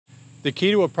The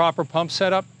key to a proper pump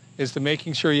setup is to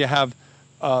making sure you have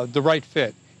the right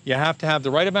fit. You have to have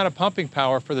the right amount of pumping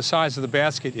power for the size of the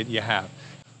basket that you have.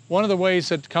 One of the ways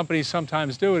that companies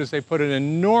sometimes do it is they put an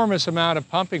enormous amount of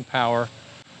pumping power,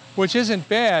 which isn't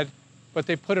bad, but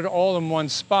they put it all in one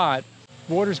spot.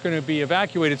 Water's going to be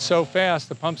evacuated so fast,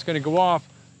 the pump's going to go off,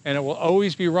 and it will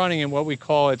always be running in what we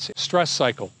call its stress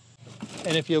cycle.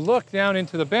 And if you look down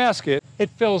into the basket, it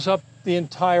fills up the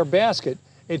entire basket.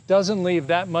 It doesn't leave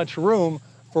that much room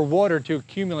for water to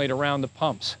accumulate around the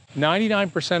pumps.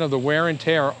 99% of the wear and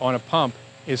tear on a pump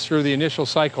is through the initial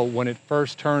cycle when it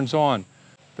first turns on.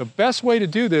 The best way to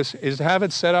do this is to have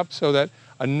it set up so that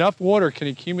enough water can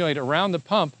accumulate around the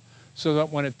pump so that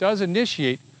when it does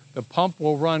initiate, the pump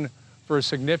will run for a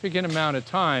significant amount of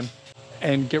time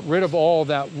and get rid of all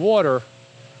that water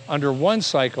under one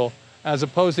cycle, as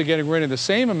opposed to getting rid of the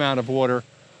same amount of water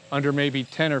under maybe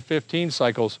 10 or 15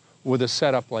 cycles with a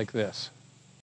setup like this.